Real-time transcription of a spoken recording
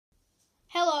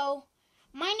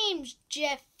name's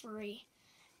Jeffrey.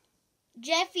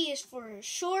 Jeffy is for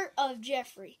short of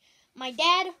Jeffrey. My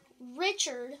dad, Rich,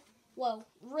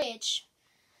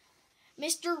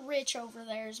 Mr. Rich over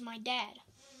there is my dad.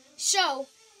 So,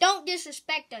 don't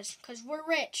disrespect us, because we're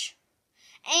rich.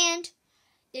 And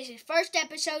this is first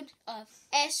episode of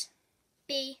SBM.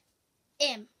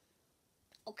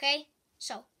 Okay?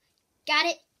 So, got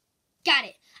it? Got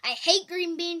it. I hate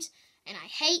green beans, and I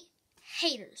hate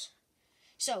haters.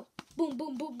 So, boom,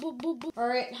 boom, boom, boom, boom, boom.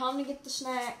 Alright, how many get the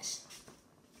snacks?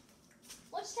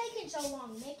 What's taking so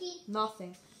long, Mickey?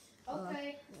 Nothing.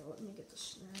 Okay. Let me get the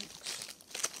snacks.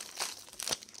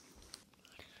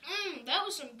 That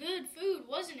was some good food,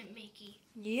 wasn't it, Mickey?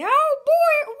 Yeah,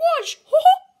 boy, it was.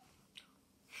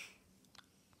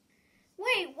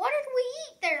 Wait, what did we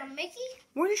eat there, Mickey?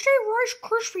 What did you say? Rice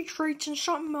Krispie treats and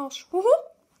something else. Oh,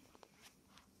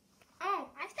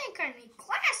 I think I need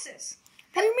glasses.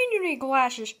 What do you mean you need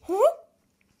glasses? I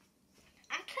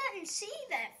couldn't see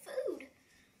that food.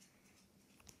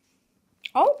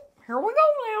 Oh, here we go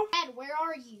now. Dad, where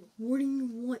are you? What do you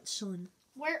want, son?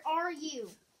 Where are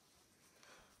you?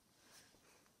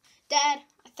 Dad,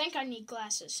 I think I need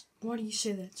glasses. Why do you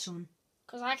say that, son?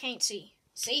 Because I can't see.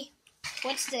 See?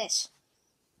 What's this?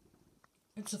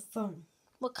 It's a phone.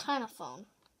 What kind of phone?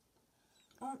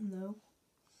 I don't know.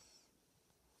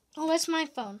 Oh, that's my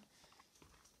phone.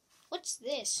 What's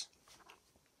this?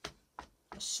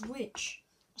 A switch.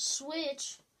 A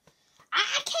switch?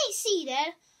 I can't see,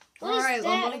 Dad. What is Alright, that?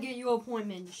 I'm going to get you an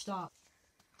appointment. Just stop.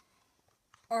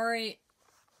 Alright,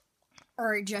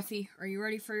 Jeffy. Are you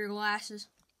ready for your glasses?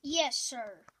 Yes,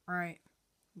 sir. Alright.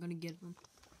 I'm going to get them.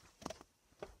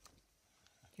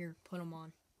 Here, put them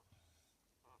on.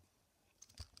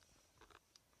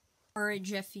 Alright,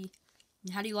 Jeffy.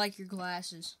 How do you like your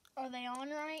glasses? Are they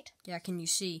on right? Yeah, can you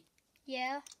see?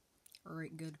 Yeah.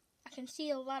 Alright, good. I can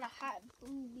see a lot of hot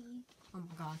boobies. Oh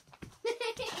my god.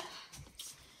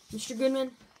 Mr.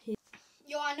 Goodman?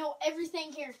 Yo, I know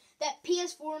everything here. That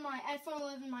PS4, my iPhone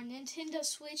 11, my Nintendo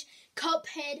Switch,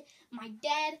 Cuphead, my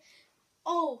dad.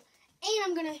 Oh, and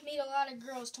I'm gonna meet a lot of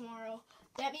girls tomorrow.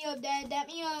 Dap me up, Dad. Dap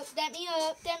me up. Dap me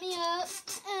up. Dap me up.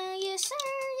 Yes, sir.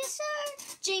 Yes,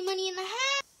 sir. J Money in the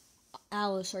house.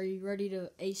 Alice, are you ready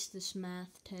to ace this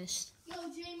math test? Yo,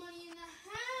 J Money in the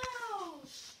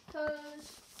house.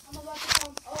 Cause I'm about to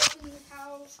come up in this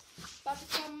house. About to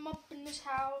come up in this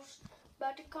house.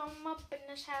 About to come up in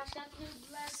this house. Got the new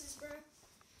glasses, bruh.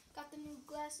 Got the new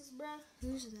glasses, bruh.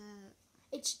 Who's that?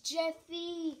 It's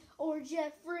Jeffy or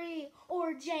Jeffrey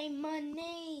or J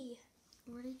Money.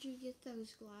 Where did you get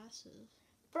those glasses?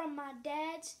 From my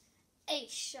dad's Ace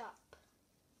shop.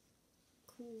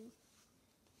 Cool.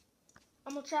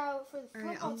 I'm gonna try out for the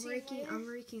football Alright, team later. I'm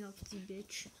raking up the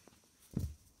bitch.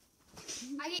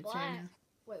 I get black.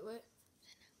 Wait, what?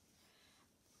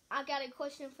 I got a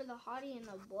question for the hottie in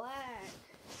the black.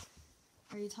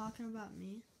 Are you talking about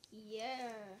me?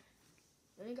 Yeah.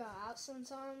 Let me go out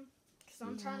sometime. Because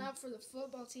I'm trying out for the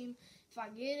football team. If I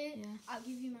get it, I'll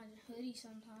give you my hoodie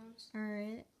sometimes.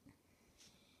 Alright.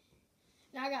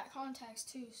 Now I got contacts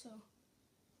too, so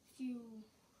if you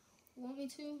want me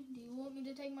to, do you want me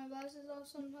to take my glasses off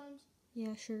sometimes?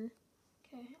 Yeah, sure.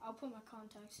 Okay, I'll put my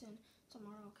contacts in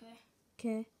tomorrow, okay?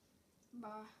 Okay.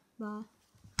 Bye. Bye.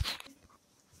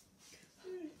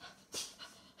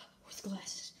 Where's the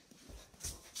glasses?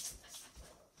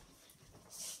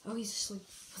 Oh, he's asleep.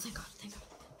 Oh, thank God, thank God.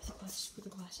 Where's the glasses? Where's the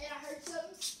glasses? Hey, I heard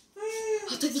something.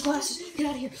 I'll take the glasses. Get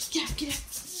out of here. Get out, get out.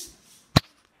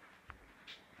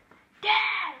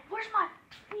 Dad, where's my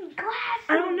glasses?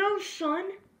 I don't know,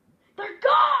 son. They're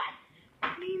gone.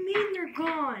 What do you mean they're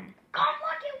gone? Come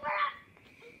look at where I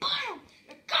put them.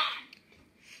 They're gone.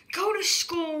 Go to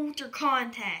school with your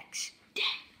contacts. Dad,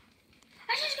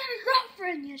 I just got a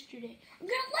girlfriend yesterday. I'm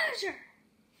gonna lose her.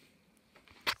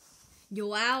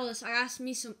 Yo, Alice, I got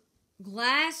me some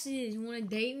glasses. You want to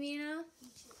date me now?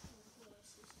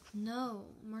 No,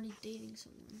 I'm already dating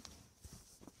someone.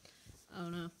 Oh,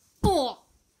 no. Oh!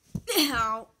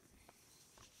 Ow!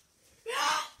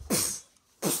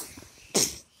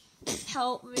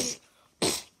 Help me.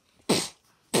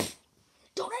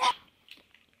 Don't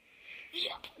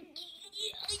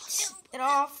Get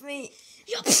off me.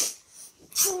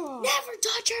 Never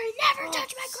touch her. Never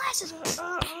touch my glasses.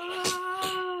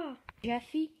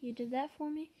 Jeffy, you did that for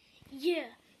me? Yeah,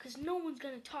 because no one's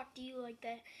going to talk to you like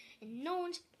that. And no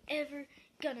one's ever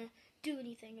going to do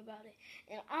anything about it.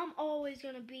 And I'm always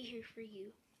going to be here for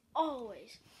you.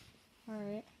 Always.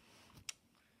 Alright.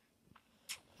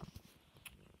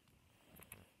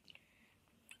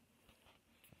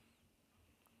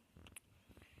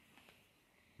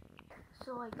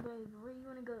 So, like, babe, where you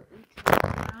want to go eat?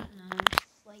 I don't know.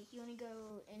 Like,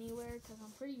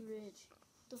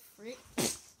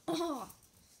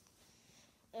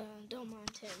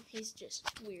 he's just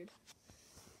weird.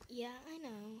 Yeah, I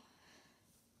know.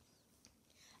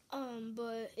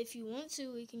 But if you want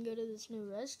to, we can go to this new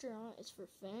restaurant. It's for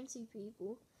fancy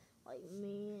people, like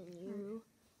me and you,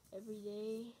 every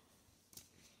day.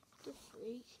 The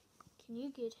freak. Can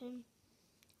you get him?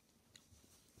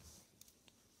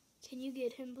 Can you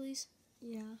get him, please?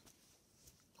 Yeah.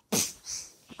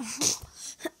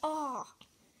 Oh.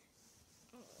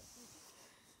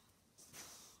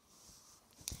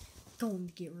 Going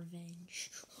to get revenge.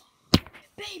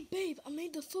 Babe, I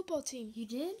made the football team. You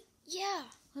did? Yeah.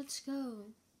 Let's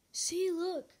go. See,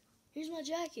 look. Here's my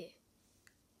jacket.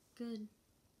 Good.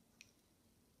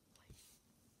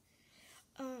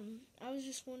 I was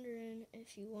just wondering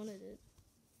if you wanted it.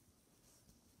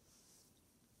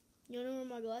 You want to wear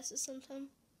my glasses sometime?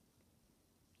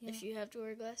 Yeah. If you have to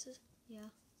wear glasses? Yeah.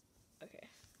 Okay.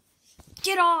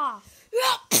 Get off!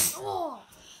 Oh.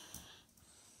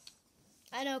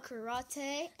 I know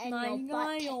karate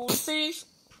and your face.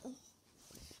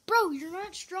 Bro, you're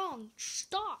not strong.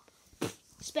 Stop.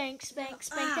 Spank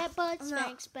that butt.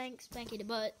 Spanky the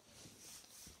butt.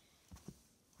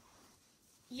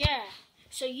 Yeah,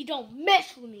 so you don't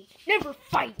mess with me. Never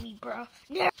fight me, bro.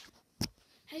 Never.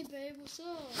 Hey, babe, what's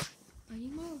up? Are you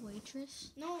my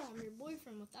waitress? No, I'm your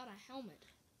boyfriend without a helmet.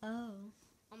 Oh.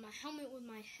 I'm a helmet with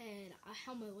my head. A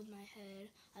helmet with my head.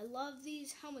 I love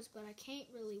these helmets, but I can't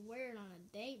really wear it on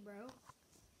a date, bro.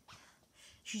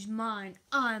 She's mine.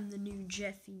 I'm the new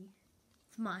Jeffy.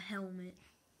 With my helmet.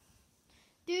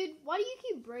 Dude, why do you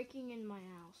keep breaking in my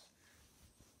house?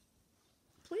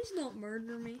 Please don't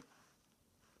murder me.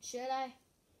 Should I?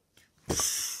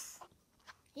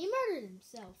 He murdered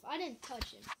himself. I didn't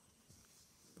touch him.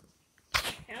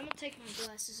 And I'm gonna take my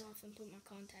glasses off and put my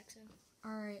contacts in.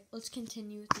 Alright, let's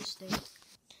continue with this date.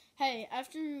 Hey,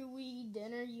 after we eat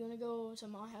dinner, you wanna go to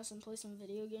my house and play some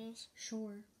video games?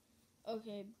 Sure.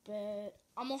 Okay, but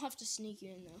I'm gonna have to sneak you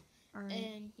in though. Alright.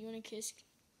 And you wanna kiss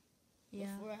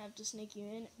Yeah. before I have to sneak you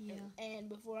in? Yeah. And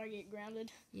before I get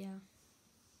grounded? Yeah.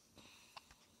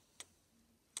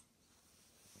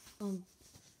 I'm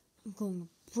going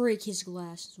to break his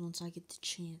glasses once I get the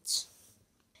chance.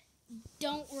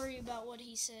 Don't worry about what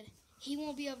he said. He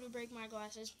won't be able to break my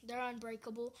glasses. They're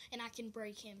unbreakable, and I can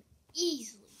break him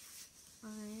easily.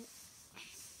 Alright.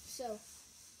 So,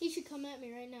 he should come at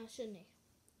me right now, shouldn't he?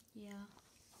 Yeah.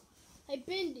 Hey,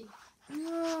 Bendy.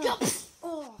 No.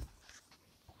 Oh.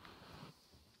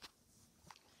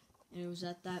 And it was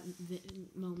at that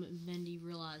moment Vendy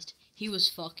realized he was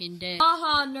fucking dead.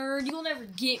 Haha, nerd. You'll never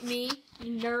get me,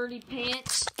 you nerdy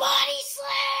pants. Buddy!